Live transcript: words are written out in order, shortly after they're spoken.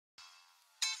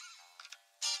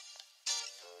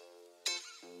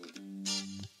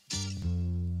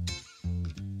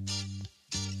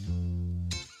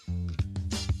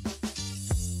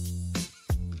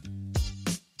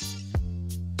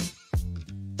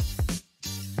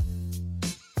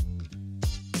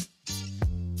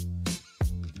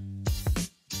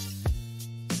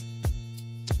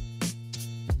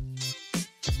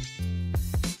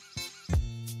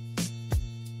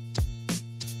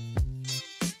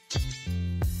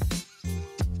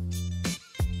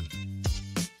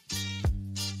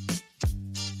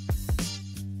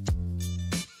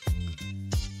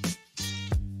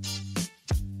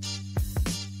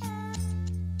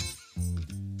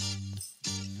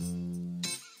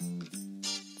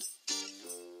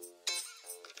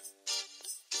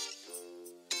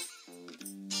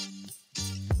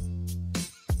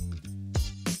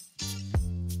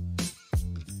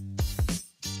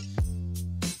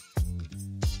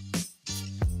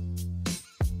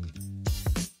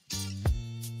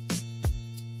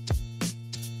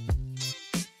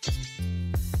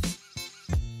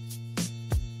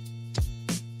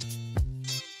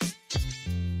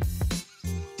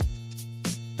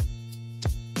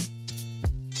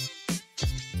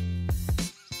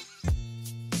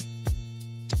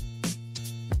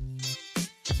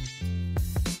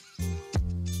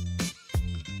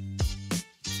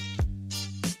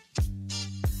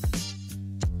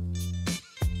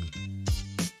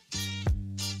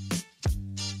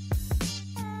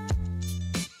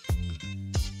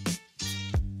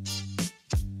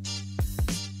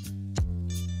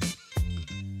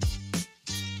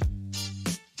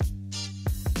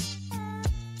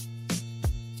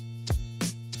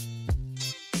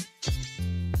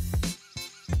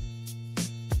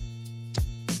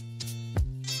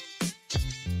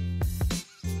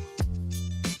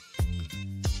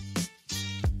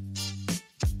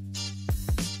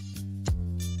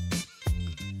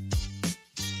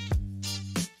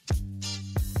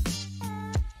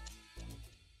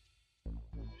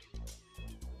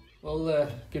Well,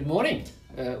 good morning.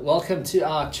 Welcome to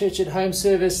our Church at Home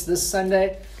service this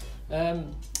Sunday.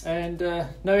 Knowing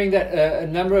that a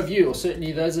number of you, or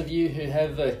certainly those of you who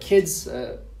have kids,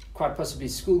 quite possibly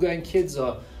school-going kids,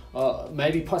 or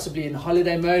maybe possibly in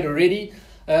holiday mode already,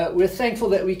 we're thankful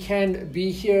that we can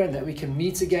be here and that we can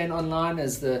meet again online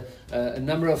as a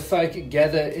number of folk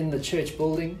gather in the church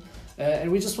building.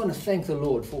 And we just want to thank the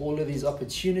Lord for all of these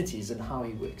opportunities and how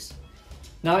He works.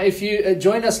 Now, if you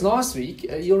joined us last week,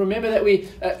 you'll remember that we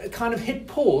kind of hit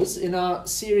pause in our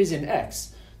series in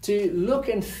Acts to look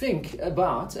and think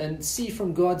about and see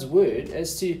from God's Word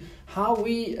as to how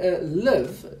we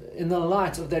live in the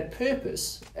light of that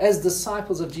purpose as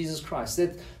disciples of Jesus Christ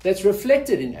that's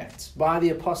reflected in Acts by the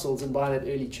apostles and by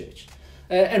that early church.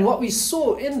 And what we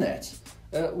saw in that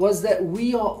was that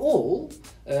we are all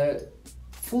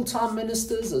full-time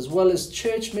ministers as well as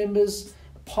church members,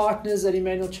 partners at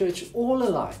Emmanuel Church, all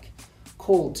alike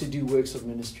called to do works of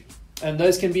ministry. And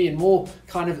those can be in more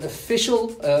kind of official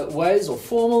ways or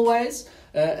formal ways,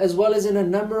 as well as in a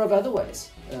number of other ways.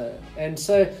 And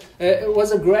so it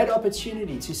was a great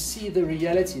opportunity to see the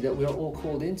reality that we're all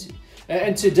called into.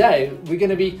 And today we're going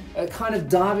to be kind of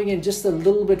diving in just a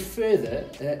little bit further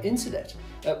into that.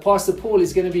 Pastor Paul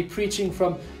is going to be preaching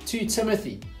from 2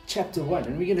 Timothy chapter 1,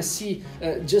 and we're going to see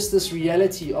just this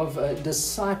reality of a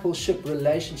discipleship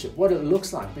relationship, what it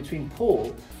looks like between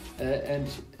Paul and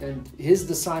his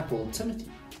disciple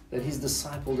Timothy, that he's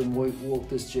discipled and walked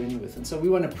this journey with. And so we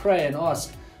want to pray and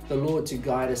ask the Lord to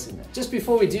guide us in that. Just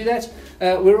before we do that,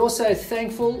 we're also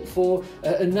thankful for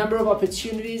a number of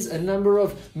opportunities, a number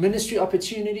of ministry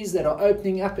opportunities that are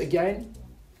opening up again.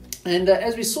 And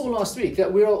as we saw last week,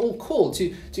 that we are all called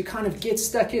to kind of get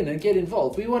stuck in and get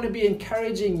involved. We want to be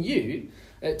encouraging you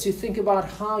to think about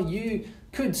how you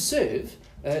could serve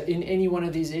in any one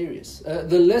of these areas.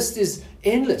 The list is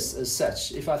endless as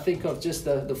such. If I think of just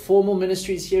the formal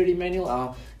ministries here at Emmanuel,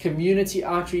 our community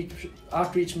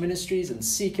outreach ministries and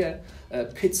Seeker,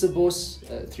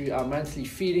 Pizzabos through our monthly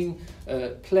feeding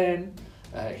plan.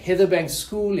 Heatherbank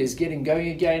School is getting going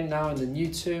again now in the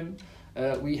new term.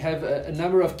 We have a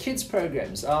number of kids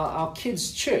programs. Our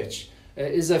kids church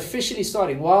is officially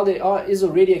starting. While there is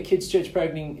already a kids church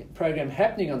program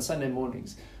happening on Sunday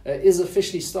mornings, is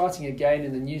officially starting again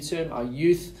in the new term. Our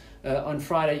youth on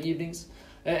Friday evenings.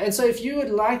 And so if you would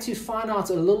like to find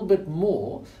out a little bit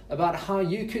more about how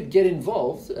you could get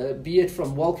involved, be it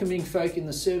from welcoming folk in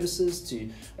the services to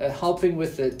helping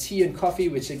with the tea and coffee,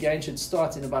 which again should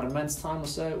start in about a month's time or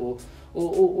so,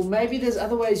 or maybe there's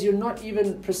other ways you're not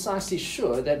even precisely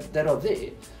sure that are there.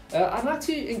 I'd like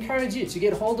to encourage you to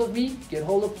get hold of me, get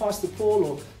hold of Pastor Paul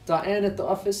or Diane at the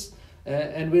office,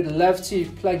 and we'd love to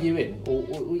plug you in,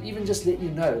 or even just let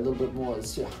you know a little bit more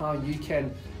as to how you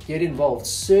can get involved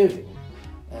serving.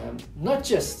 Not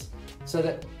just so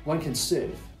that one can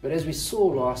serve, but as we saw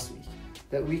last week,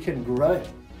 that we can grow,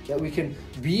 that we can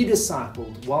be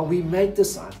discipled while we make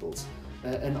disciples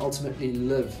and ultimately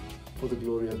live for the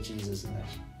glory of Jesus in that.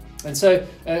 And so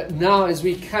now as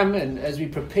we come and as we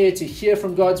prepare to hear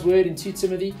from God's word in 2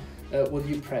 Timothy, will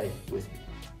you pray with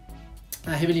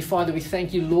me? Heavenly Father, we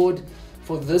thank you, Lord,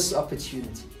 for this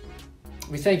opportunity.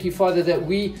 We thank you, Father, that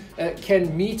we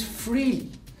can meet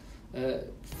freely,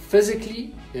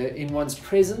 physically in one's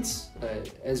presence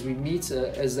as we meet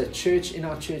as a church in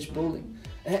our church building,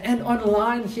 and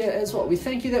online here as well. We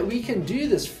thank you that we can do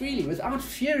this freely without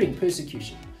fearing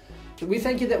persecution. We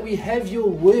thank you that we have your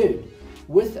word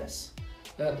with us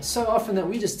so often that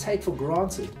we just take for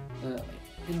granted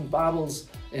in Bibles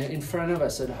in front of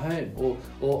us at home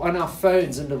or on our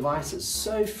phones and devices,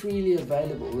 so freely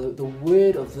available, the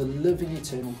word of the living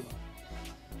eternal God.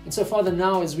 And so, Father,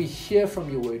 now as we hear from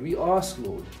your word, we ask,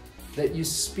 Lord, that you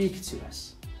speak to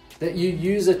us, that you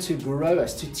use it to grow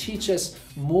us, to teach us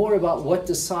more about what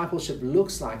discipleship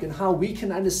looks like and how we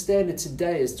can understand it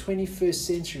today as 21st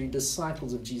century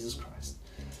disciples of Jesus Christ.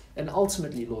 And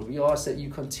ultimately, Lord, we ask that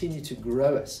you continue to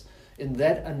grow us in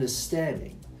that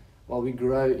understanding while we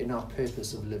grow in our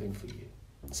purpose of living for you.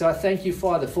 So I thank you,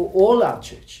 Father, for all our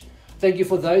church. Thank you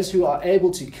for those who are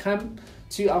able to come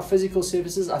to our physical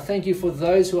services. I thank you for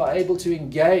those who are able to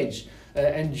engage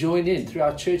and join in through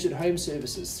our church at home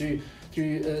services, through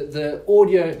the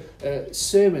audio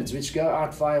sermons which go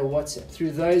out via WhatsApp,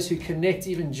 through those who connect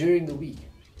even during the week.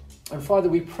 And Father,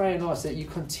 we pray and ask that you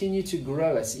continue to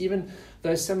grow us, even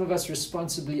though some of us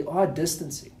responsibly are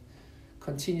distancing.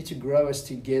 Continue to grow us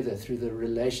together through the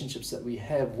relationships that we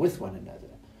have with one another,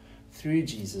 through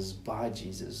Jesus, by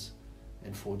Jesus,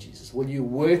 and for Jesus. Will you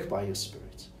work by your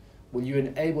Spirit? Will you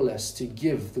enable us to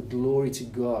give the glory to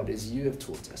God as you have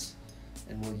taught us?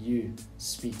 And will you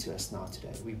speak to us now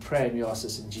today? We pray and we ask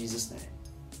this in Jesus' name.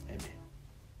 Amen.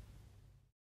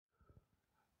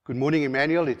 Good morning,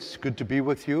 Emmanuel. It's good to be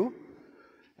with you,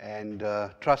 and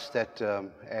trust that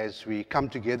as we come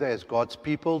together as God's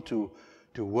people to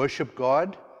worship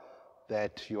God,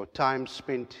 that your time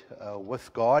spent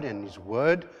with God and His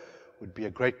Word would be a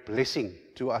great blessing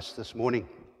to us this morning.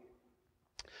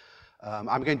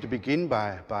 I'm going to begin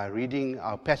by reading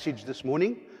our passage this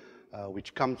morning,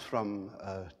 which comes from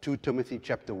 2 Timothy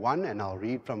chapter 1, and I'll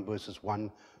read from verses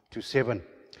 1 to 7.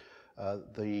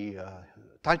 The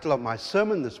title of my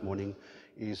sermon this morning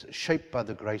is Shaped by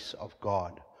the Grace of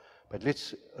God. But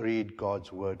let's read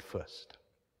God's Word first.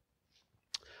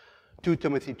 2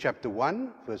 Timothy chapter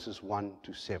 1, verses 1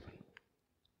 to 7.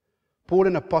 Paul,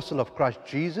 an apostle of Christ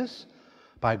Jesus,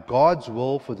 by God's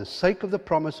will for the sake of the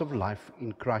promise of life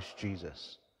in Christ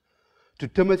Jesus. To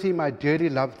Timothy, my dearly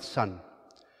loved son,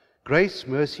 grace,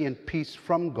 mercy, and peace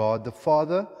from God the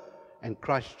Father and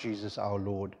Christ Jesus our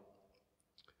Lord.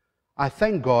 I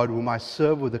thank God, whom I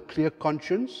serve with a clear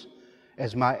conscience,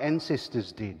 as my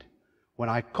ancestors did, when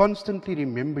I constantly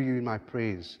remember you in my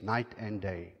prayers, night and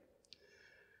day.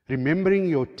 Remembering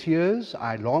your tears,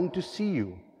 I long to see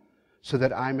you, so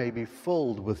that I may be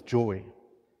filled with joy.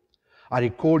 I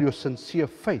recall your sincere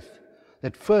faith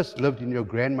that first lived in your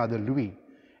grandmother Louis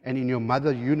and in your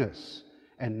mother Eunice,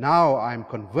 and now I am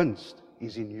convinced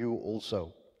is in you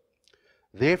also.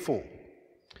 Therefore,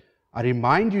 I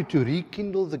remind you to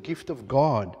rekindle the gift of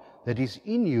God that is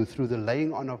in you through the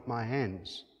laying on of my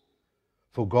hands.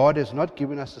 For God has not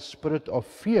given us a spirit of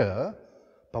fear,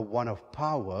 but one of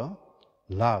power,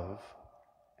 love,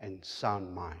 and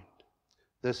sound mind.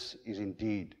 This is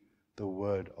indeed the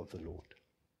word of the Lord.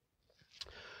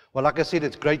 Well, like I said,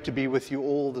 it's great to be with you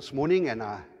all this morning, and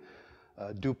I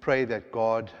do pray that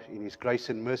God, in His grace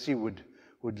and mercy, would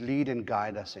lead and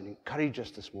guide us and encourage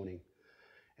us this morning.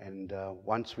 And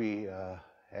once we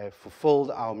have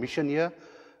fulfilled our mission here,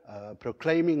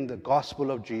 proclaiming the gospel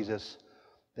of Jesus,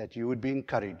 that you would be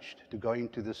encouraged to go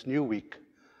into this new week,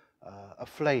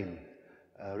 aflame,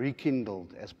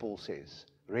 rekindled, as Paul says,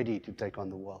 ready to take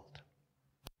on the world.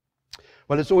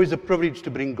 Well, it's always a privilege to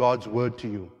bring God's word to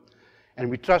you. And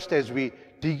we trust as we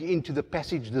dig into the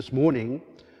passage this morning,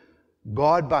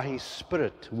 God by His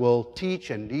Spirit will teach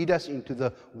and lead us into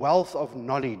the wealth of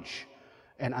knowledge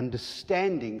and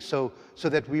understanding so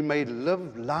that we may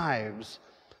live lives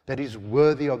that is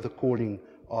worthy of the calling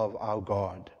of our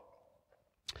God.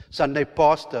 Sunday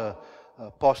past,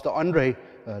 Pastor Andre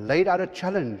laid out a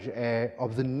challenge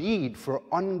of the need for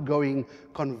ongoing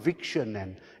conviction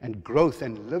and growth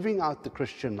and living out the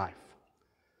Christian life.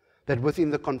 That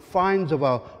within the confines of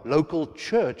our local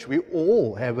church, we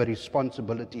all have a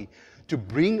responsibility to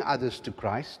bring others to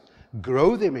Christ,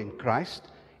 grow them in Christ.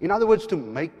 In other words, to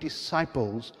make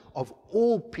disciples of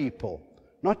all people,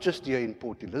 not just here in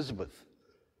Port Elizabeth,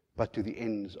 but to the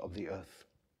ends of the earth.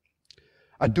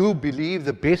 I do believe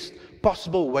the best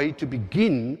possible way to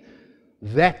begin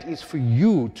that is for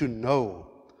you to know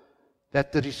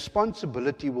that the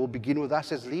responsibility will begin with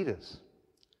us as leaders.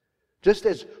 Just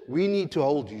as we need to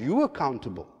hold you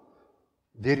accountable,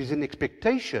 there is an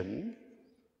expectation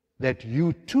that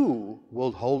you too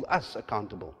will hold us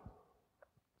accountable.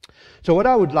 So what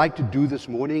I would like to do this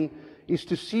morning is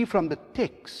to see from the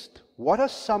text what are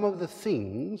some of the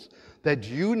things that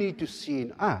you need to see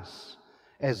in us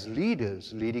as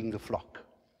leaders leading the flock.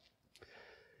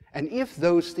 And if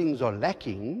those things are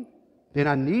lacking, then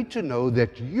I need to know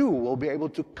that you will be able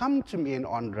to come to me and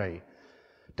Andre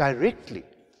directly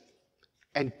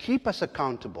and keep us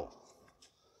accountable.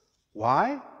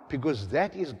 Why? Because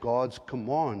that is God's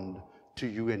command to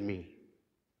you and me.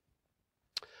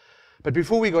 But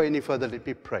before we go any further, let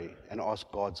me pray and ask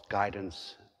God's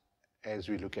guidance as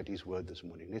we look at His word this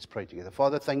morning. Let's pray together.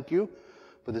 Father, thank you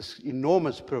for this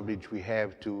enormous privilege we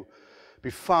have to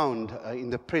be found in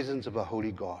the presence of a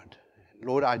holy God.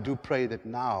 Lord, I do pray that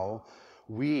now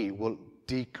we will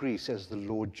decrease as the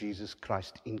Lord Jesus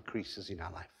Christ increases in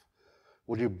our life.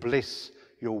 Will you bless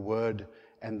your word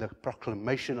and the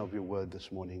proclamation of your word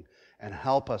this morning, and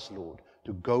help us, Lord,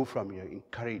 to go from here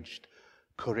encouraged,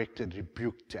 corrected,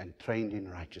 rebuked, and trained in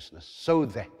righteousness, so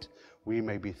that we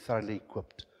may be thoroughly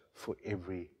equipped for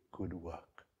every good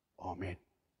work. Amen.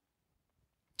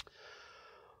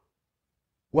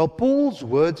 Well, Paul's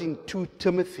words in 2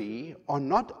 Timothy are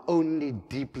not only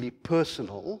deeply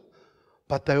personal,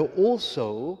 but they are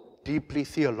also deeply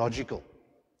theological.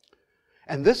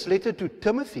 And this letter to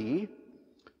Timothy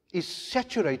is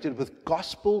saturated with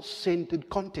gospel-centered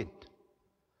content.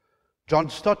 John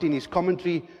Stott in his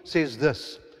commentary says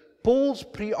this: Paul's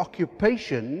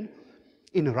preoccupation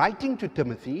in writing to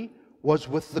Timothy was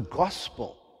with the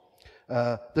gospel,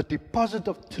 the deposit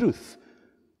of truth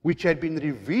which had been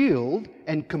revealed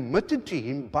and committed to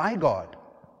him by God.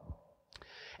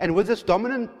 And with this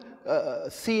dominant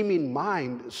theme in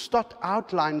mind, Stott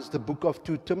outlines the book of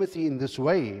 2 Timothy in this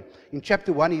way. In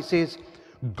chapter 1 he says,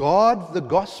 guard the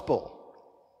gospel.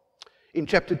 In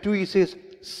chapter 2 he says,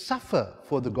 suffer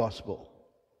for the gospel.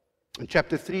 In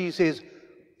chapter 3 he says,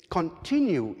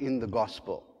 continue in the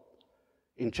gospel.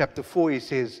 In chapter 4 he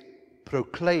says,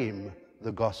 proclaim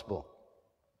the gospel.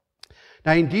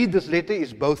 Now indeed this letter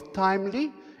is both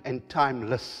timely and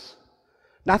timeless.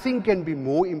 Nothing can be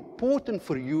more important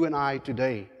for you and I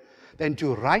today than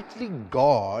to rightly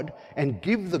guard and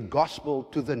give the gospel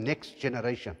to the next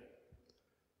generation.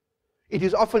 It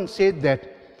is often said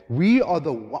that we are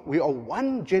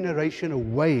one generation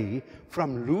away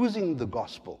from losing the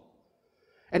gospel.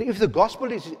 And if the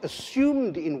gospel is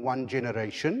assumed in one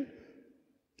generation,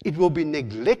 it will be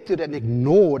neglected and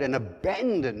ignored and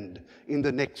abandoned in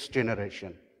the next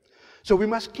generation. So we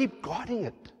must keep guarding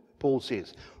it, Paul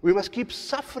says. We must keep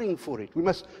suffering for it. We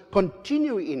must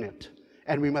continue in it.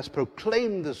 And we must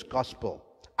proclaim this gospel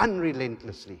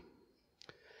unrelentlessly.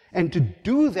 And to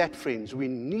do that, friends, we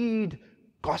need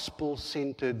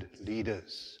gospel-centered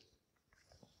leaders.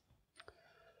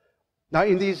 Now,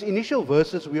 in these initial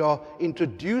verses, we are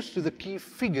introduced to the key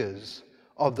figures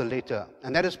of the letter,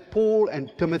 and that is Paul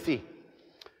and Timothy.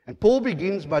 And Paul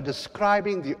begins by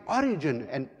describing the origin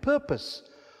and purpose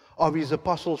of his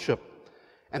apostleship.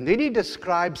 And then he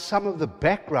describes some of the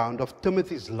background of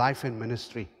Timothy's life and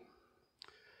ministry.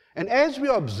 And as we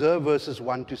observe verses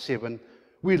 1 to 7,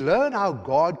 we learn how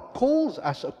God calls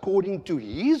us according to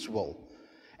his will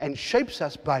and shapes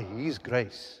us by his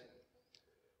grace.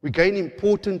 We gain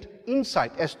important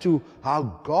insight as to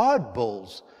how God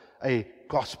builds a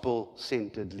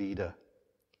gospel-centered leader.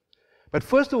 But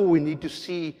first of all, we need to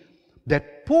see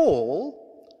that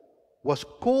Paul was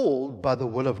called by the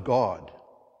will of God.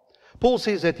 Paul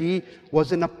says that he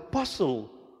was an apostle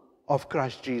of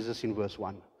Christ Jesus in verse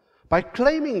 1. By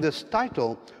claiming this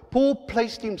title, Paul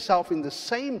placed himself in the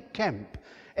same camp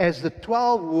as the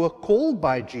 12 who were called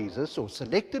by Jesus or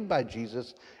selected by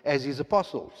Jesus as his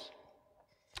apostles.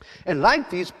 And like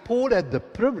this, Paul had the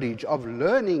privilege of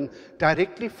learning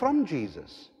directly from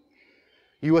Jesus.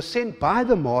 He was sent by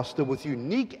the Master with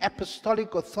unique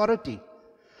apostolic authority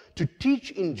to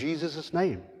teach in Jesus'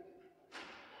 name.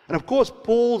 And of course,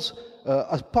 Paul's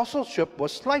apostleship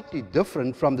was slightly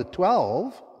different from the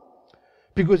 12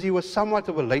 because he was somewhat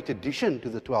of a late addition to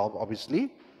the 12,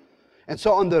 obviously. And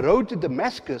so on the road to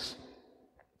Damascus,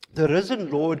 the risen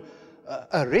Lord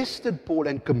arrested Paul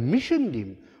and commissioned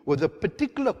him with a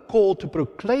particular call to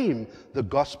proclaim the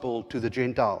gospel to the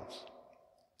Gentiles.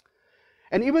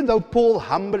 And even though Paul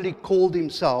humbly called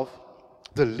himself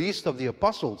the least of the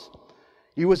apostles,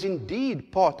 he was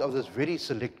indeed part of this very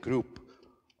select group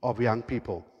of young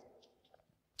people.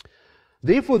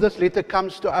 Therefore, this letter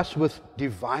comes to us with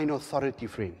divine authority,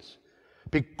 friends,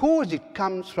 because it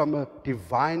comes from a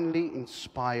divinely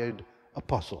inspired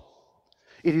apostle.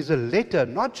 It is a letter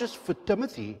not just for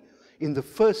Timothy in the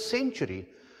first century,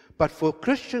 but for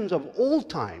Christians of all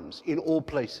times in all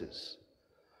places.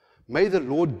 May the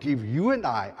Lord give you and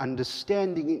I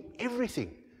understanding in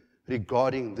everything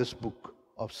regarding this book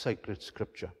of sacred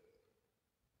scripture.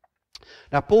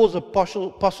 Now, Paul's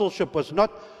apostleship was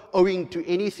not owing to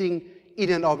anything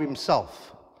in and of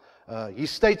himself. He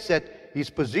states that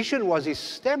his position was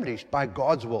established by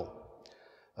God's will.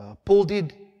 Paul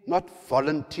did not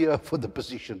volunteer for the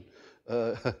position.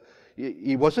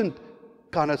 He wasn't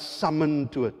kind of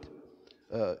summoned to it.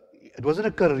 It wasn't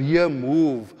a career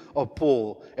move of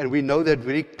Paul, and we know that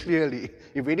very clearly.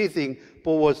 If anything,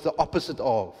 Paul was the opposite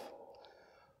of.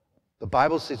 The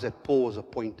Bible says that Paul was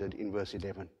appointed in verse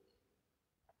 11.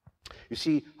 You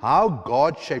see, how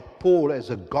God shaped Paul as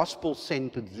a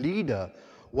gospel-centered leader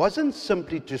wasn't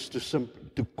simply just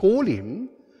to call him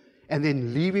and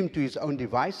then leave him to his own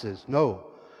devices. No,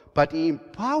 but he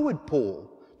empowered Paul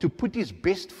to put his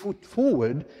best foot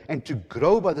forward and to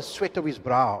grow by the sweat of his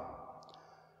brow.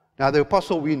 Now, the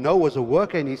apostle we know was a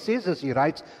worker, and he says, as he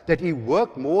writes, that he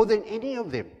worked more than any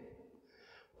of them.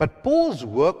 But Paul's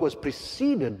work was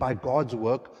preceded by God's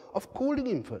work of calling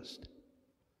him first.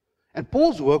 And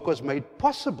Paul's work was made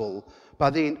possible by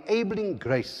the enabling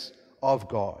grace of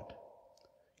God.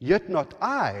 Yet not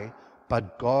I,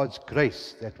 but God's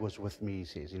grace that was with me, he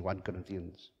says in 1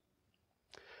 Corinthians.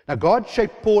 Now, God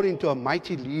shaped Paul into a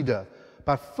mighty leader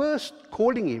by first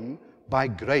calling him by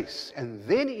grace and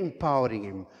then empowering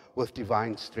him with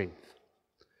divine strength.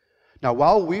 Now,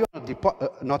 while we are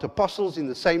not apostles in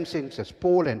the same sense as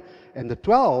Paul and the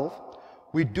 12,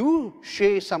 we do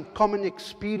share some common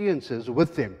experiences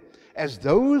with them as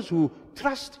those who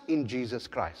trust in Jesus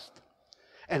Christ.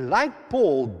 And like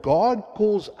Paul, God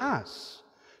calls us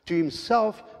to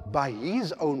himself by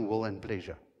his own will and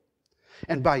pleasure.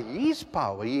 And by his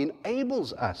power, he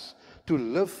enables us to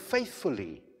live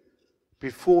faithfully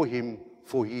before him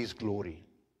for his glory.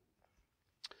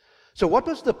 So what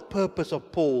was the purpose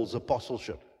of Paul's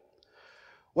apostleship?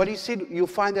 Well, he said, you'll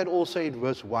find that also in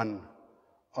verse 1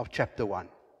 of chapter 1.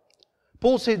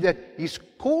 Paul said that his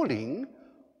calling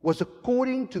was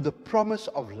according to the promise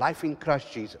of life in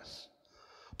Christ Jesus.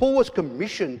 Paul was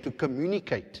commissioned to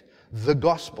communicate the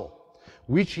gospel,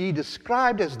 which he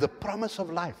described as the promise of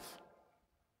life.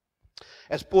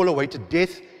 As Paul awaited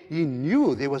death, he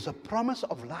knew there was a promise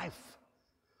of life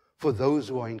for those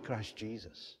who are in Christ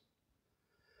Jesus.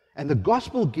 And the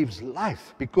gospel gives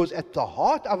life because at the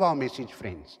heart of our message,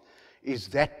 friends, is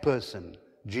that person,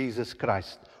 Jesus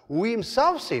Christ, who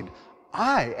himself said,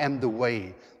 I am the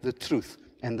way, the truth,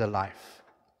 and the life.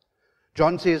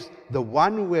 John says, the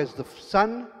one who has the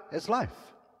Son has life.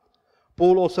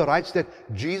 Paul also writes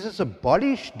that Jesus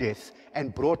abolished death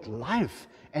and brought life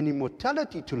and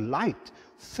immortality to light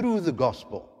through the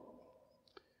gospel.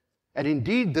 And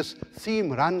indeed, this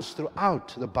theme runs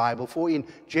throughout the Bible, for in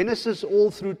Genesis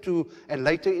all through to, and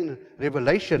later in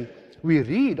Revelation, we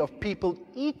read of people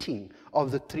eating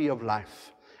of the tree of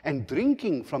life and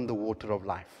drinking from the water of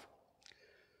life.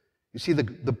 You see,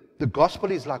 the gospel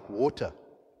is like water.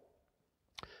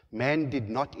 Man did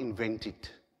not invent it,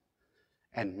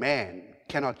 and man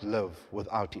cannot live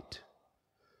without it.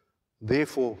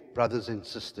 Therefore, brothers and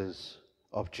sisters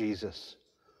of Jesus,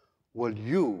 will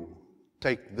you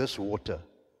take this water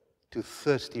to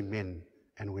thirsty men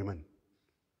and women?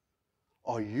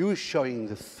 Are you showing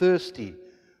the thirsty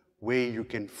where you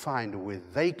can find, where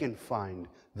they can find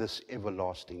this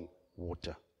everlasting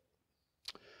water?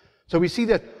 So we see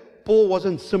that Paul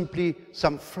wasn't simply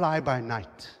some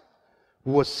fly-by-night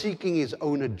who was seeking his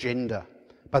own agenda,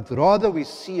 but rather we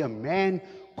see a man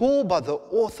called by the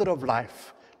author of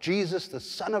life, Jesus, the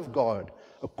Son of God,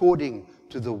 according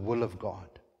to the will of God.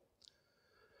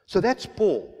 So that's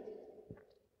Paul.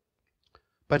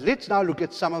 But let's now look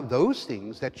at some of those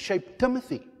things that shaped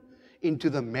Timothy into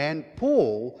the man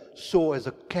Paul saw as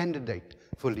a candidate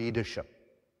for leadership.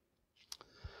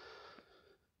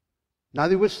 Now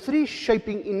there was 3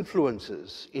 shaping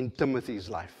influences in Timothy's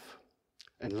life.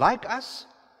 And like us,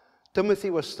 Timothy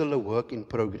was still a work in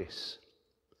progress.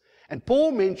 And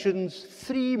Paul mentions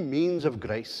 3 means of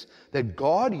grace that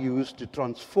God used to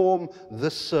transform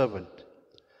this servant: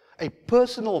 a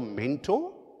personal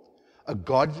mentor, a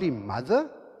godly mother,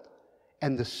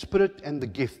 and the Spirit and the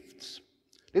gifts.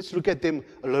 Let's look at them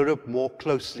a little bit more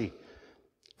closely.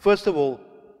 First of all,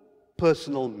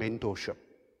 personal mentorship.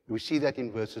 We see that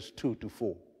in verses 2 to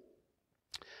 4.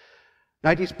 Now,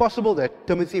 it is possible that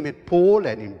Timothy met Paul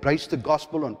and embraced the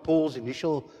gospel on Paul's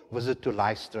initial visit to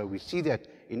Lystra. We see that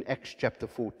in Acts chapter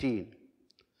 14.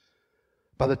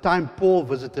 By the time Paul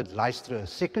visited Lystra a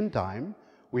second time,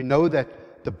 we know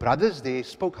that the brothers there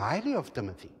spoke highly of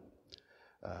Timothy.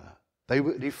 They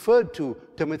referred to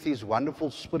Timothy's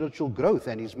wonderful spiritual growth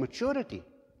and his maturity.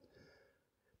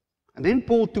 And then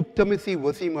Paul took Timothy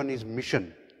with him on his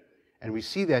mission. And we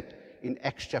see that in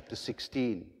Acts chapter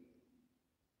 16.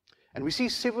 And we see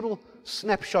several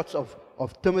snapshots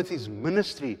of Timothy's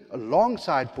ministry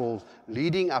alongside Paul,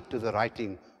 leading up to the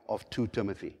writing of 2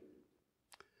 Timothy.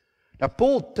 Now,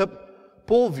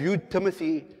 Paul viewed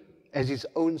Timothy as his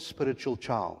own spiritual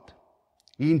child.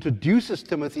 He introduces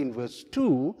Timothy in verse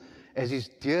 2 as his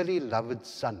dearly loved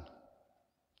son.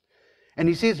 And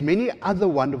he says many other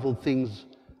wonderful things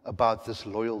about this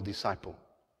loyal disciple.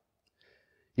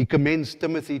 He commends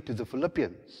Timothy to the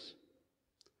Philippians.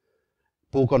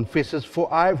 Paul confesses,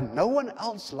 "For I have no one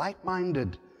else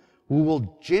like-minded who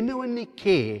will genuinely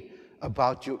care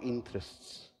about your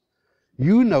interests.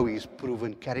 You know his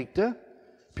proven character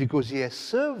because he has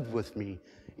served with me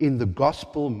in the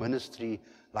gospel ministry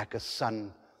like a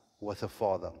son with a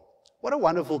father." What a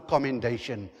wonderful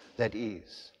commendation that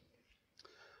is.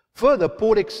 Further,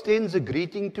 Paul extends a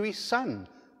greeting to his son: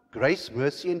 grace,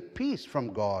 mercy, and peace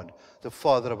from God, the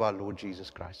Father of our Lord Jesus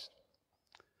Christ.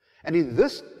 And in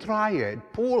this triad,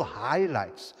 Paul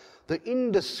highlights the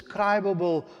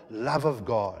indescribable love of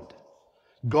God.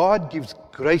 God gives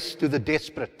grace to the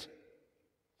desperate.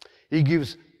 He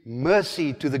gives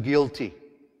mercy to the guilty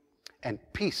and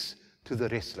peace to the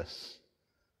restless.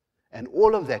 And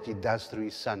all of that he does through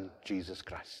his Son, Jesus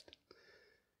Christ.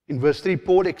 In verse 3,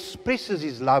 Paul expresses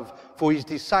his love for his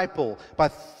disciple by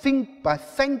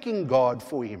thanking God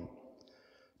for him.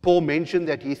 Paul mentioned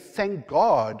that he thanked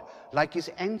God like his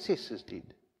ancestors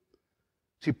did.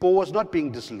 See, Paul was not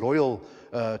being disloyal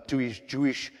to his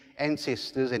Jewish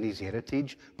ancestors and his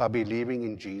heritage by believing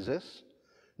in Jesus.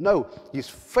 No, his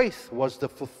faith was the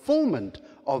fulfillment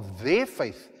of their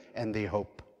faith and their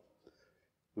hope.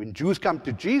 When Jews come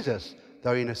to Jesus,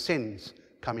 they're in a sense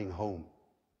coming home.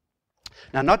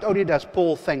 Now, not only does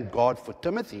Paul thank God for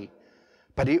Timothy,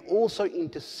 but he also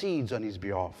intercedes on his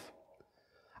behalf.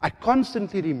 I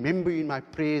constantly remember in my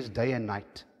prayers day and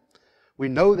night. We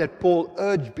know that Paul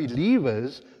urged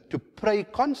believers to pray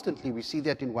constantly. We see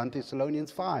that in 1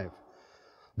 Thessalonians 5.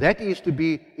 That is to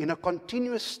be in a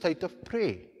continuous state of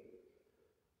prayer.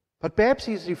 But perhaps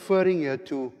he's referring here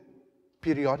to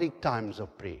periodic times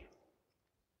of prayer.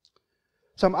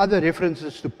 Some other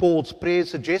references to Paul's prayer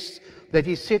suggest that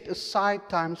he set aside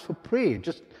times for prayer,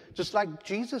 just like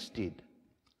Jesus did.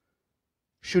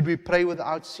 Should we pray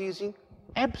without ceasing?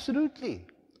 Absolutely.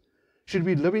 Should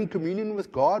we live in communion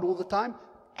with God all the time?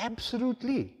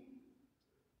 Absolutely.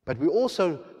 But we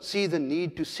also see the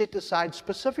need to set aside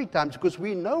specific times because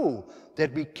we know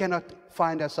that we cannot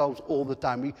find ourselves all the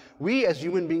time. We as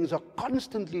human beings are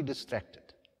constantly distracted.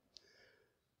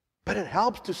 But it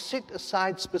helps to set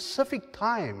aside specific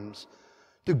times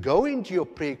to go into your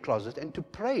prayer closet and to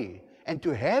pray and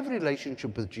to have a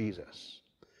relationship with Jesus.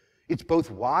 It's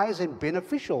both wise and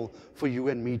beneficial for you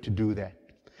and me to do that.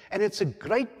 And it's a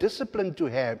great discipline to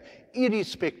have,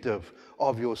 irrespective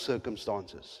of your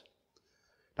circumstances.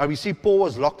 Now we see Paul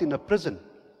was locked in a prison,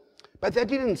 but that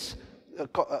didn't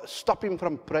stop him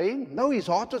from praying. No, his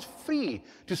heart was free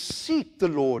to seek the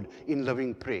Lord in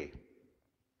living prayer.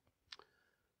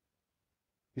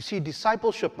 You see,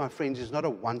 discipleship, my friends, is not a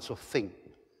once-off thing.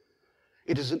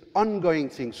 It is an ongoing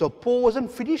thing. So Paul wasn't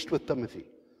finished with Timothy.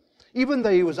 Even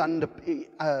though he was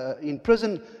in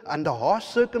prison under harsh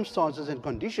circumstances and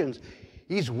conditions,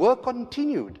 his work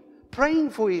continued, praying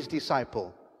for his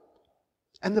disciple.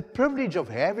 And the privilege of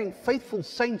having faithful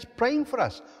saints praying for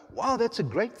us, wow, that's a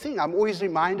great thing. I'm always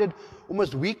reminded,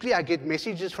 almost weekly, I get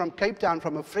messages from Cape Town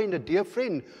from a friend, a dear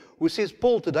friend, who says,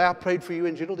 Paul, today I prayed for you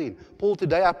in Geraldine. Paul,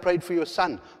 today I prayed for your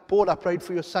son. Paul, I prayed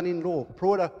for your son-in-law.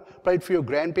 Paul, I prayed for your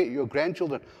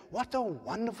grandchildren. What a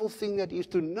wonderful thing that is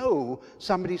to know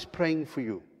somebody's praying for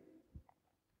you.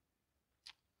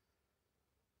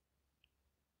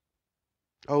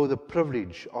 Oh, the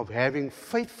privilege of having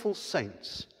faithful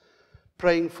saints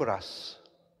praying for us.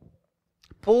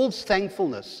 Paul's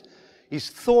thankfulness, his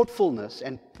thoughtfulness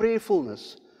and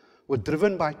prayerfulness were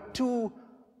driven by two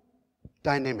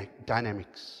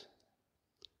dynamics.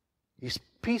 His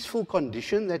peaceful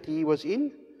condition that he was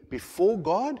in before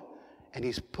God and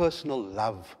his personal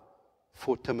love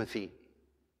for Timothy.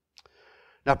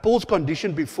 Now, Paul's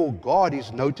condition before God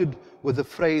is noted with the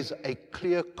phrase, a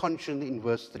clear conscience, in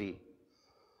verse 3.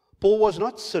 Paul was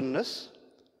not sinless,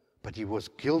 but he was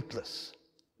guiltless.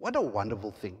 What a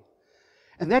wonderful thing.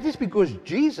 And that is because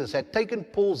Jesus had taken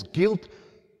Paul's guilt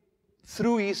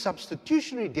through his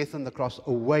substitutionary death on the cross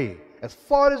away, as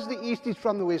far as the east is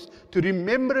from the west, to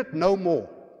remember it no more.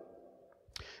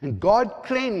 And God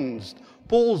cleansed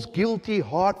Paul's guilty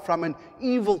heart from an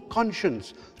evil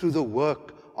conscience through the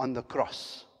work on the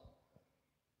cross.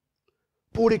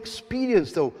 Paul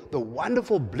experienced the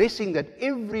wonderful blessing that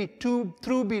every true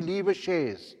believer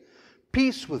shares,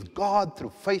 peace with God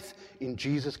through faith in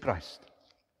Jesus Christ.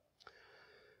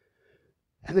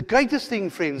 And the greatest thing,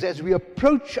 friends, as we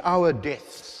approach our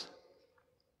deaths,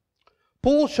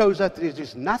 Paul shows that there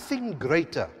is nothing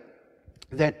greater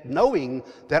than knowing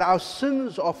that our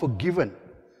sins are forgiven.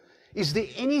 Is there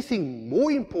anything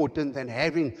more important than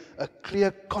having a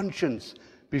clear conscience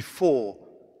before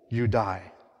you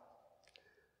die?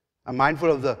 I'm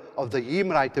mindful of the hymn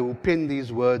writer who penned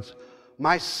these words.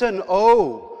 My sin,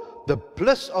 oh, the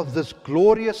bliss of this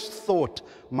glorious thought,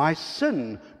 my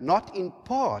sin, not in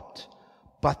part,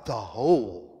 but the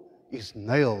whole, is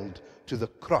nailed to the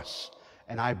cross,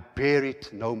 and I bear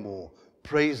it no more.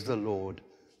 Praise the Lord,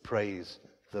 praise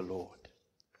the Lord.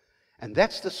 And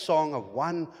that's the song of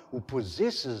one who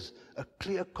possesses a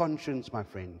clear conscience, my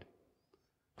friend.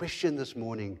 Question this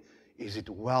morning, is it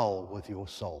well with your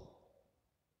soul?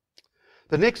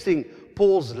 The next thing,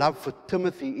 Paul's love for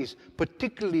Timothy is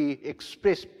particularly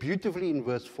expressed beautifully in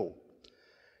verse 4.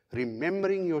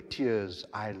 Remembering your tears,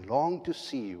 I long to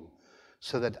see you,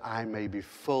 so that I may be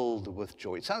filled with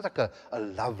joy. It sounds like a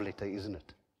love letter, isn't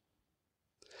it?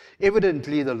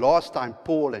 Evidently, the last time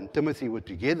Paul and Timothy were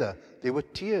together, there were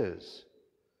tears.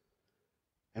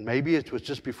 And maybe it was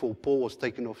just before Paul was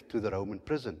taken off to the Roman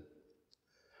prison.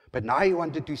 But now he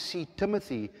wanted to see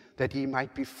Timothy that he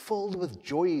might be filled with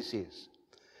joy, he says.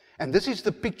 And this is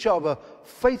the picture of a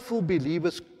faithful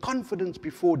believer's confidence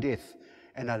before death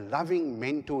and a loving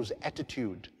mentor's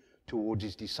attitude towards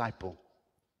his disciple.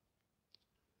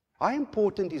 How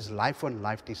important is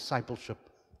life-on-life discipleship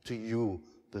to you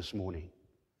this morning?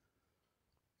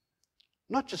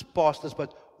 Not just pastors,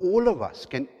 but all of us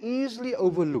can easily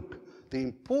overlook the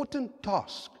important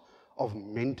task of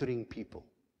mentoring people.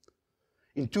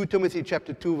 In 2 Timothy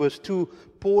chapter 2, verse 2,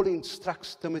 Paul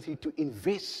instructs Timothy to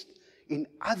invest in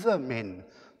other men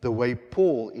the way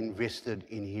Paul invested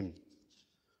in him.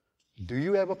 Do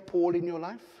you have a Paul in your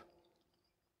life?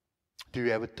 Do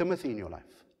you have a Timothy in your life?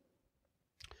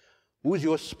 Who's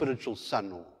your spiritual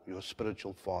son or your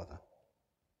spiritual father?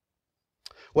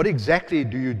 What exactly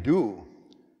do you do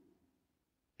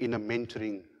in a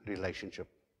mentoring relationship?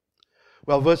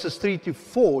 Well, verses 3 to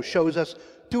 4 shows us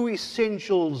two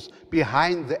essentials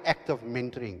behind the act of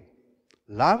mentoring: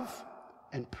 love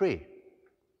and prayer.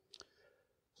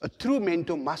 A true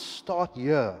mentor must start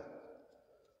here.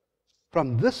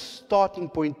 From this starting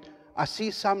point, I see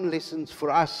some lessons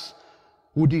for us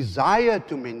who desire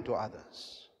to mentor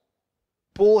others.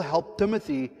 Paul helped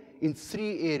Timothy in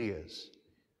 3 areas: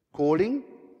 calling,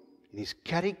 his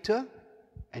character,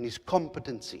 and his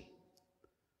competency.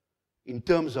 In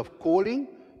terms of calling,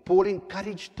 Paul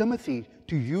encouraged Timothy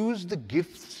to use the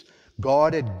gifts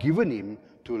God had given him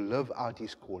to live out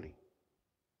his calling.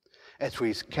 As for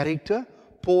his character,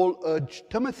 Paul urged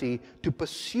Timothy to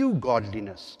pursue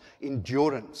godliness,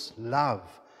 endurance, love,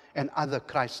 and other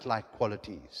Christ-like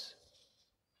qualities.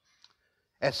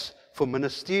 As for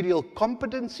ministerial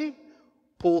competency,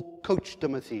 Paul coached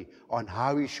Timothy on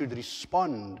how he should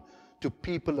respond to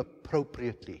people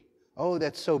appropriately. Oh,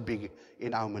 that's so big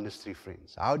in our ministry,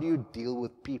 friends. How do you deal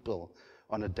with people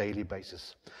on a daily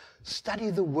basis? Study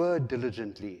the word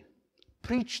diligently,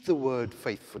 preach the word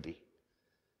faithfully,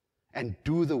 and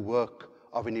do the work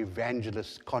of an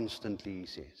evangelist constantly, he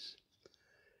says.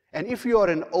 And if you are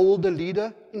an older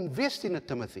leader, invest in a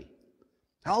Timothy.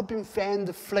 Help him fan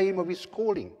the flame of his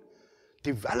calling.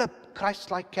 Develop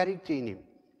Christ-like character in him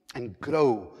and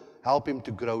grow. Help him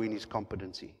to grow in his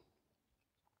competency.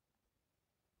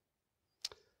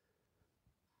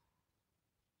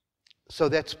 So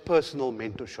that's personal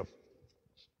mentorship.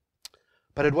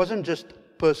 But it wasn't just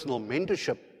personal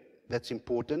mentorship that's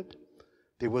important.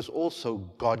 There was also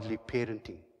godly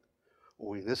parenting,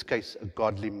 or in this case, a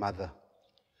godly mother.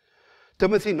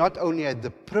 Timothy not only had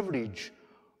the privilege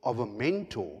of a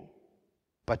mentor,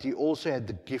 but he also had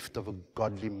the gift of a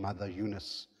godly mother,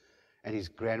 Eunice, and his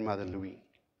grandmother, Louis.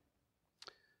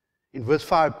 In verse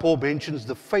 5, Paul mentions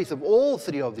the faith of all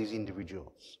 3 of these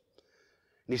individuals.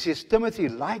 And he says, Timothy,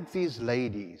 like these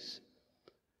ladies,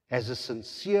 has a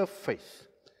sincere faith.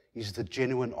 He's the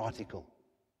genuine article.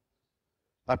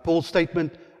 By Paul's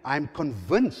statement, I'm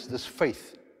convinced this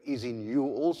faith is in you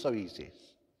also, he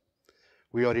says.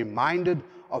 We are reminded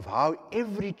of how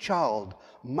every child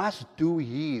must do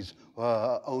his or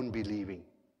her own believing.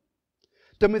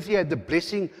 Timothy had the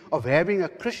blessing of having a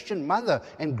Christian mother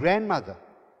and grandmother,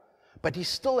 but he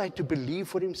still had to believe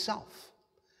for himself.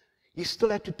 He still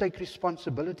had to take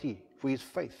responsibility for his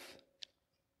faith.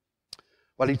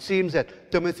 Well, it seems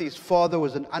that Timothy's father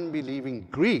was an unbelieving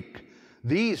Greek.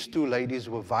 These 2 ladies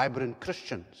were vibrant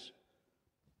Christians.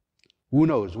 Who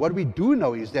knows? What we do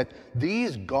know is that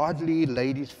these godly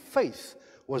ladies' faith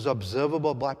was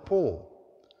observable by Paul.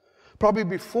 Probably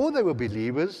before they were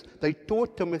believers, they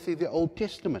taught Timothy the Old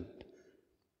Testament.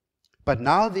 But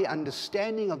now the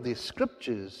understanding of the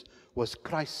scriptures was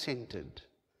Christ-centered.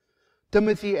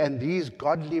 Timothy and these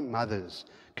godly mothers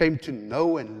came to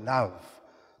know and love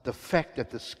the fact that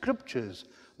the scriptures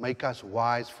make us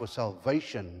wise for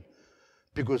salvation,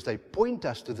 because they point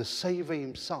us to the Savior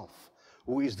himself,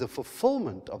 who is the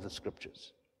fulfillment of the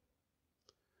scriptures.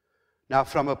 Now,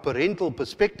 from a parental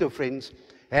perspective, friends,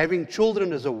 having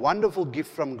children is a wonderful gift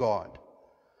from God.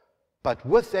 But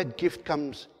with that gift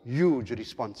comes huge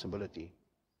responsibility.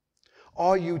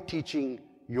 Are you teaching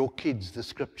your kids the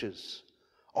scriptures?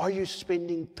 Are you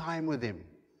spending time with them?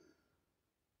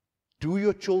 Do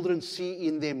your children see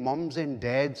in their moms and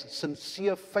dads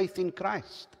sincere faith in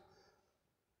Christ?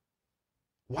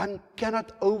 One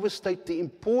cannot overstate the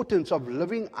importance of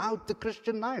living out the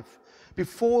Christian life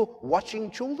before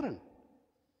watching children.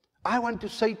 I want to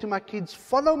say to my kids,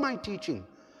 follow my teaching,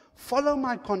 follow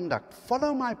my conduct,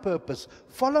 follow my purpose,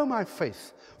 follow my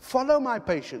faith, follow my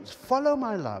patience, follow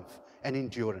my love and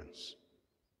endurance.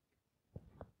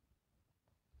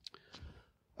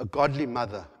 A godly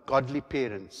mother, godly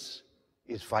parents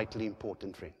is vitally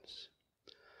important, friends.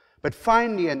 But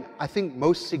finally, and I think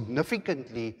most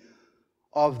significantly,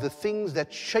 of the things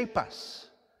that shape us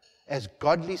as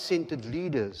godly-centered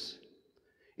leaders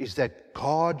is that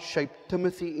God shaped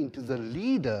Timothy into the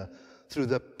leader through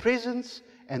the presence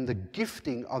and the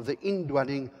gifting of the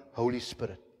indwelling Holy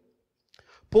Spirit.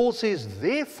 Paul says,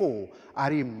 therefore, I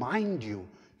remind you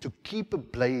to keep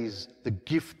ablaze the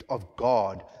gift of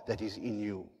God that is in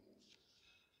you.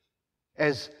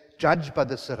 As judged by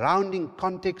the surrounding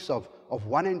context of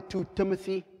 1 and 2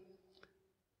 Timothy,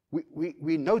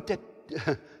 we note that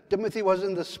Timothy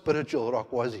wasn't the spiritual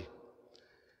rock, was he?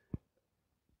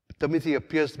 Timothy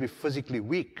appears to be physically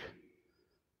weak,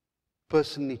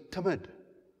 personally timid.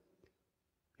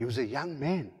 He was a young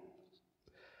man.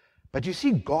 But you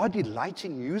see, God delights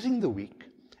in using the weak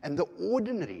and the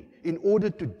ordinary in order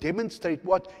to demonstrate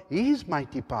what His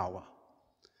mighty power.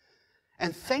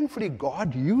 And thankfully,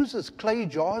 God uses clay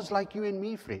jars like you and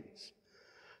me, friends,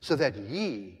 so that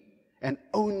He and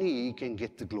only He can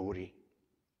get the glory.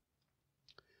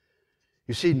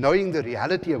 You see, knowing the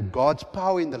reality of God's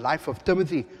power in the life of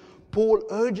Timothy, Paul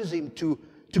urges him to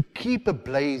keep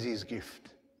ablaze his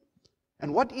gift.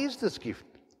 And what is this gift?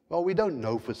 Well, we don't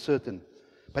know for certain,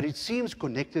 but it seems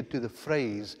connected to the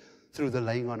phrase, through the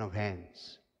laying on of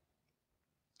hands.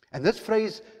 And this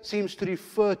phrase seems to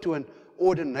refer to an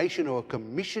ordination or a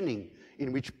commissioning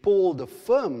in which Paul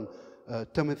affirmed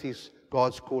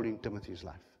God's call in Timothy's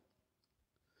life.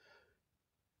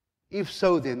 If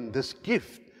so, then this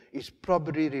gift is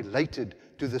probably related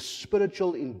to the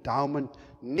spiritual endowment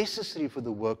necessary for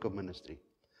the work of ministry.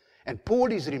 And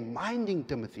Paul is reminding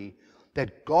Timothy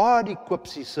that God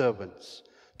equips His servants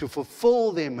to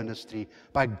fulfill their ministry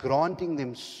by granting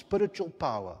them spiritual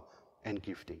power and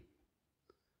gifting.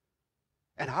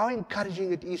 And how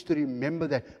encouraging it is to remember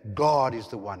that God is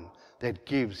the one that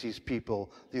gives His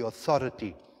people the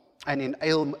authority and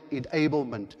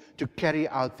enablement to carry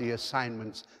out the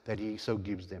assignments that He so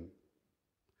gives them.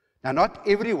 Now, not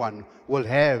everyone will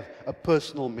have a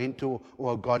personal mentor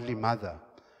or a godly mother,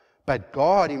 but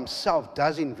God Himself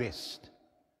does invest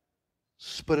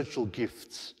spiritual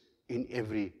gifts in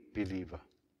every believer.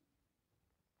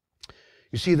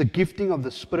 You see, the gifting of the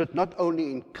Spirit not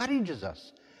only encourages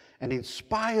us and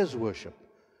inspires worship,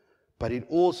 but it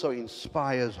also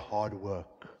inspires hard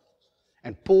work.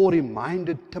 And Paul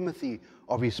reminded Timothy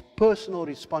of his personal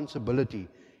responsibility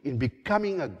in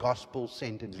becoming a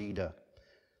gospel-centered leader.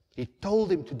 He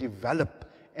told him to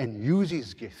develop and use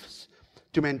his gifts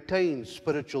to maintain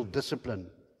spiritual discipline.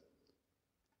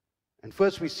 And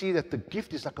first we see that the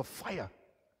gift is like a fire.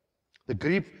 The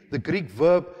Greek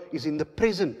verb is in the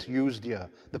present used here,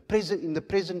 in the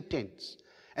present tense,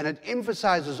 and it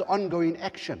emphasizes ongoing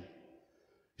action.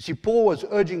 You see, Paul was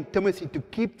urging Timothy to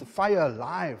keep the fire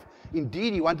alive.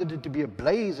 Indeed, he wanted it to be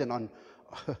ablaze and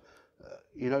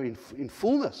in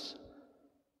fullness,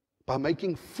 by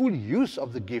making full use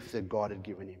of the gift that God had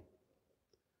given him.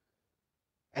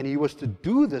 And he was to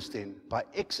do this then by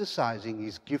exercising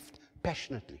his gift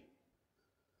passionately.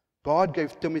 God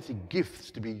gave Timothy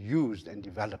gifts to be used and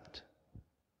developed.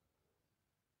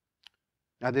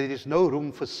 Now, there is no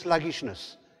room for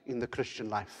sluggishness in the Christian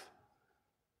life.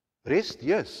 Rest,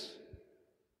 yes,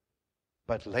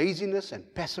 but laziness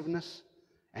and passiveness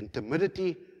and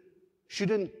timidity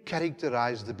shouldn't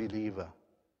characterize the believer.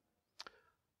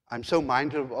 I'm so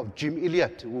mindful of Jim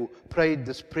Elliot, who prayed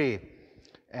this prayer,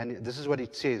 and this is what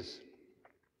it says.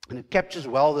 And it captures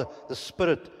well the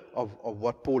spirit of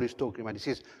what Paul is talking about. He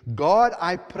says, God,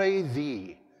 I pray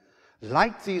Thee,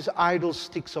 light these idle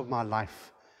sticks of my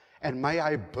life, and may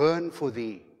I burn for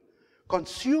Thee.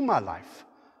 Consume my life,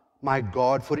 my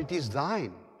God, for it is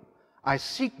Thine. I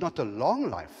seek not a long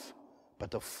life,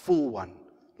 but a full one,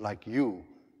 like You,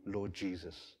 Lord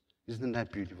Jesus. Isn't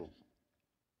that beautiful?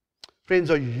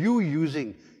 Friends, are you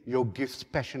using your gifts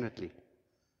passionately?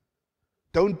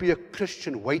 Don't be a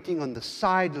Christian waiting on the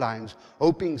sidelines,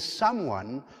 hoping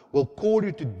someone will call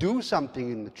you to do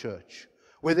something in the church,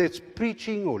 whether it's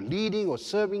preaching or leading or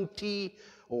serving tea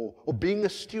or being a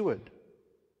steward.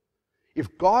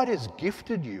 If God has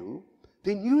gifted you,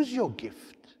 then use your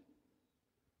gift.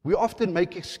 We often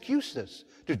make excuses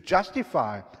to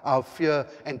justify our fear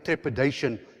and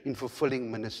trepidation in fulfilling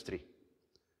ministry.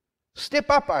 Step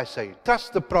up, I say,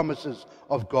 trust the promises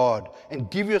of God and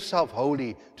give yourself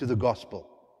wholly to the gospel.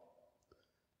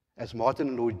 As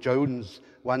Martin Lloyd-Jones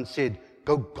once said,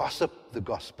 go gossip the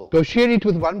gospel. Go share it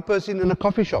with one person in a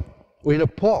coffee shop or in a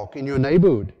park in your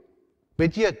neighborhood.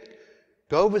 But yet,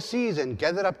 go overseas and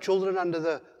gather up children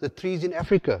under the trees in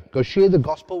Africa. Go share the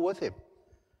gospel with them.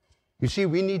 You see,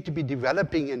 we need to be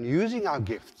developing and using our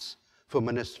gifts for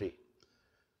ministry.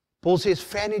 Paul says,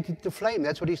 fan it into flame.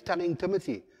 That's what he's telling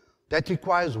Timothy. That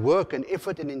requires work and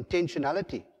effort and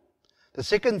intentionality. The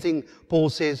second thing Paul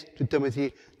says to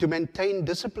Timothy, to maintain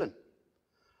discipline.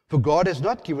 For God has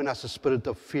not given us a spirit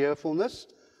of fearfulness,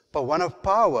 but one of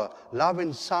power, love,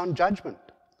 and sound judgment.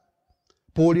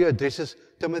 Paul here addresses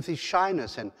Timothy's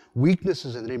shyness and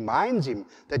weaknesses and reminds him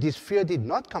that his fear did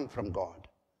not come from God.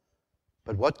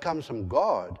 But what comes from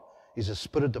God is a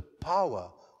spirit of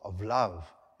power, of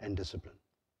love, and discipline.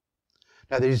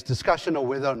 Now there is discussion of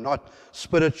whether or not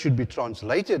spirit should be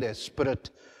translated as spirit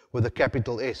with a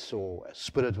capital S or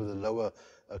spirit with a lower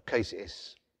case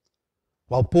s.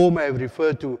 While Paul may have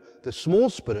referred to the small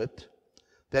spirit,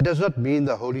 that does not mean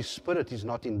the Holy Spirit is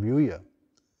not in view here.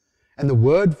 And the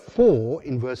word for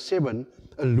in verse 7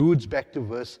 alludes back to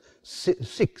verse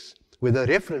 6, where the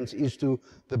reference is to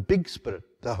the big Spirit,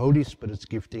 the Holy Spirit's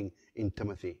gifting in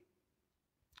Timothy.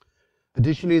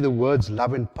 Additionally, the words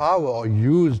love and power are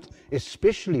used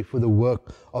especially for the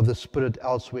work of the Spirit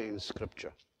elsewhere in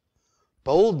Scripture.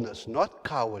 Boldness, not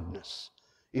cowardness,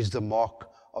 is the mark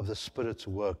of the Spirit's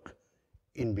work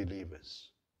in believers.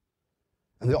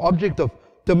 And the object of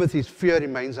Timothy's fear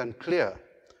remains unclear.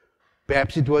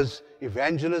 Perhaps it was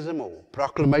evangelism or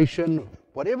proclamation,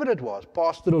 whatever it was,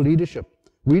 pastoral leadership.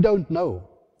 We don't know.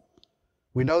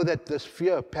 We know that this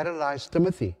fear paralyzed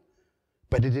Timothy,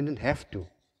 but it didn't have to.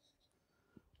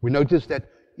 We notice that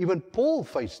even Paul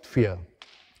faced fear.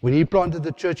 When he planted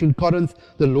the church in Corinth,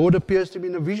 the Lord appears to him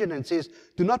in a vision and says,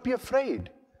 "Do not be afraid,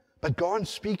 but go on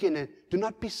speaking and do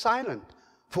not be silent,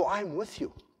 for I am with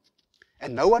you.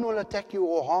 And no one will attack you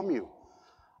or harm you.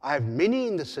 I have many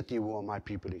in the city who are my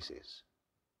people," he says.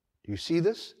 Do you see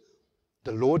this?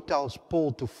 The Lord tells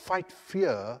Paul to fight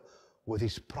fear with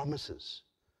his promises.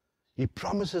 He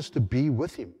promises to be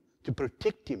with him, to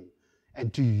protect him,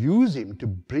 and to use him to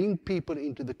bring people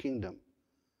into the kingdom.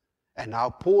 And now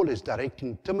Paul is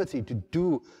directing Timothy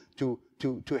to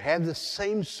have the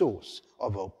same source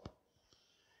of hope.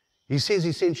 He says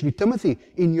essentially, Timothy,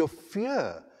 in your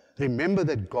fear, remember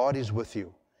that God is with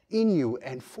you, in you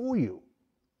and for you.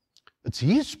 It's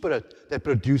His Spirit that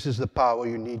produces the power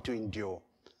you need to endure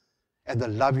and the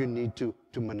love you need to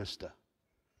minister.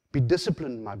 Be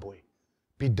disciplined, my boy.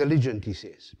 Be diligent, he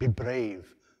says. Be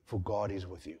brave, for God is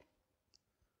with you.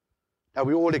 Now,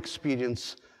 we all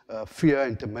experience fear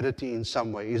and timidity in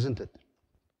some way, isn't it?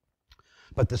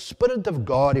 But the Spirit of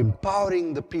God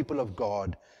empowering the people of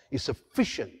God is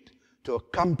sufficient to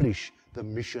accomplish the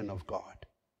mission of God.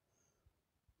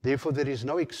 Therefore, there is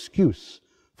no excuse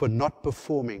for not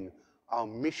performing our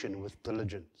mission with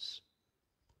diligence.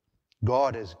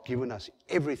 God has given us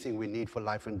everything we need for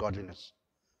life and godliness.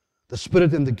 The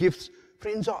Spirit and the gifts,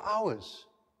 friends, are ours.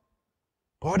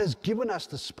 God has given us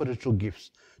the spiritual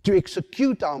gifts to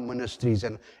execute our ministries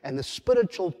and the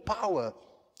spiritual power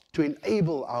to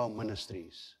enable our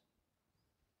ministries.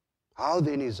 How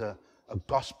then is a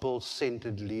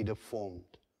gospel-centered leader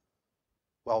formed?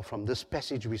 Well, from this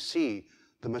passage we see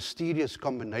the mysterious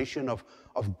combination of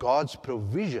God's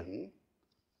provision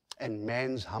and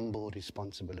man's humble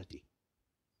responsibility.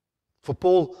 For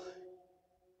Paul,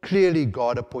 clearly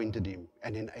God appointed him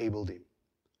and enabled him.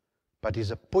 But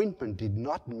his appointment did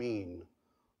not mean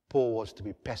Paul was to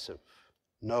be passive.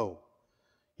 No,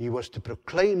 he was to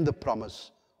proclaim the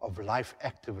promise of life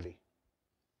actively.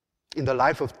 In the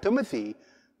life of Timothy,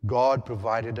 God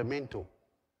provided a mentor.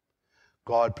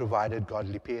 God provided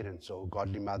godly parents or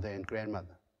godly mother and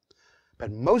grandmother.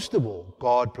 But most of all,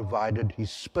 God provided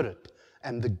His Spirit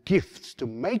and the gifts to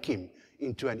make him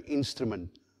into an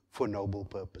instrument for noble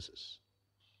purposes.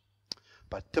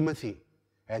 But Timothy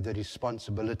had the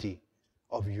responsibility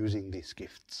of using these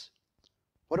gifts.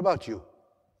 What about you?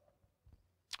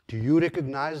 Do you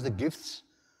recognize the gifts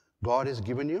God has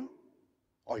given you?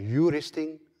 Are you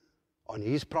resting on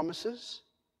His promises?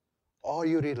 Are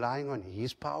you relying on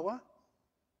His power?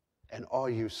 And are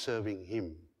you serving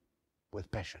Him with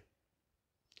passion?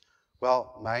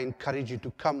 Well, may I encourage you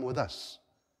to come with us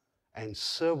and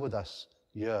serve with us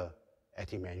here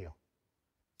at Emmanuel.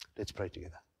 Let's pray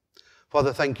together.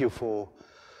 Father, thank you for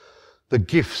the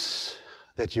gifts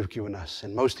that you've given us,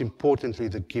 and most importantly,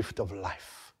 the gift of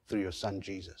life through your Son,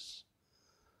 Jesus.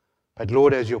 But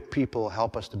Lord, as your people,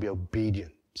 help us to be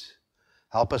obedient.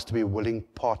 Help us to be willing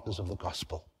partners of the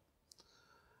gospel.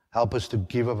 Help us to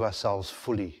give of ourselves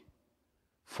fully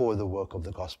for the work of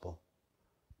the gospel.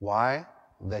 Why?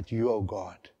 That you, O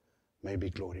God, may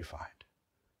be glorified.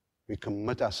 We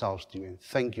commit ourselves to you and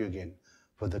thank you again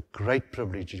for the great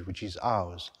privilege which is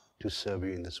ours to serve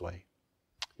you in this way.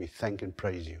 We thank and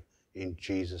praise you in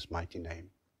Jesus' mighty name.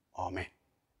 Amen.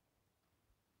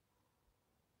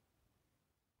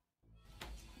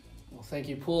 Well, thank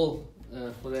you, Paul,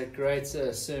 for that great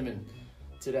sermon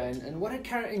today. And what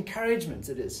encouragement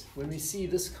it is when we see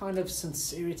this kind of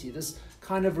sincerity, this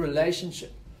kind of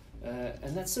relationship.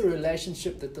 And that's the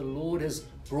relationship that the Lord has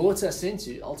brought us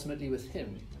into, ultimately with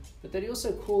Him, but that He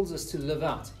also calls us to live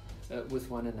out with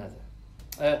one another.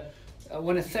 I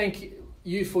want to thank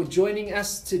you for joining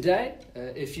us today.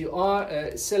 If you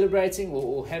are celebrating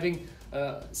or having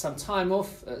some time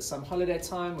off, some holiday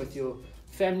time with your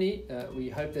family, we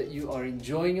hope that you are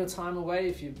enjoying your time away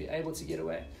if you'd be able to get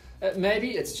away.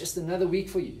 Maybe it's just another week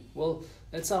for you. Well,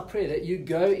 it's our prayer that you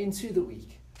go into the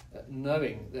week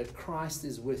knowing that Christ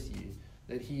is with you,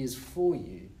 that He is for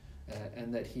you,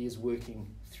 and that He is working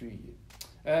through you.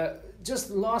 Just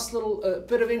last little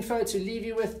bit of info to leave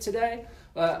you with today.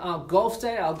 Our golf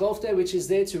day which is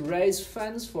there to raise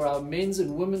funds for our men's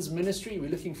and women's ministry. We're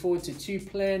looking forward to 2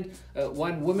 planned,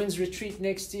 one women's retreat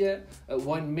next year,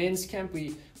 1 men's camp.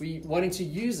 We wanting to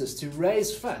use this to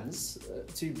raise funds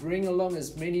to bring along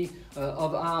as many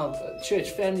of our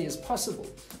church family as possible.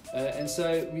 And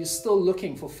so we're still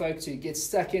looking for folk to get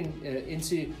stuck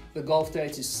into the golf day,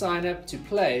 to sign up, to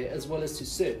play, as well as to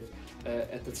serve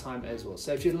at the time as well.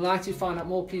 So if you'd like to find out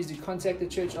more, please do contact the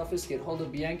church office, get hold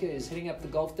of Bianca, who's heading up the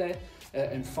golf day,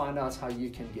 and find out how you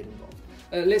can get involved.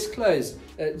 Let's close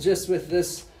just with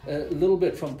this little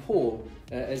bit from Paul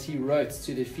as he wrote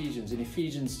to the Ephesians in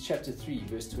Ephesians chapter 3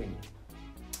 verse 20.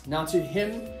 Now to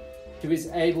Him who is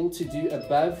able to do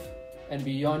above and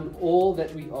beyond all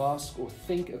that we ask or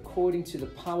think, according to the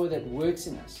power that works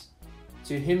in us,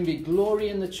 to Him be glory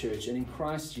in the church and in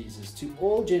Christ Jesus to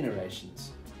all generations,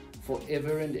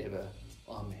 forever and ever.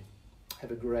 Amen.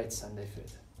 Have a great Sunday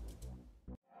further.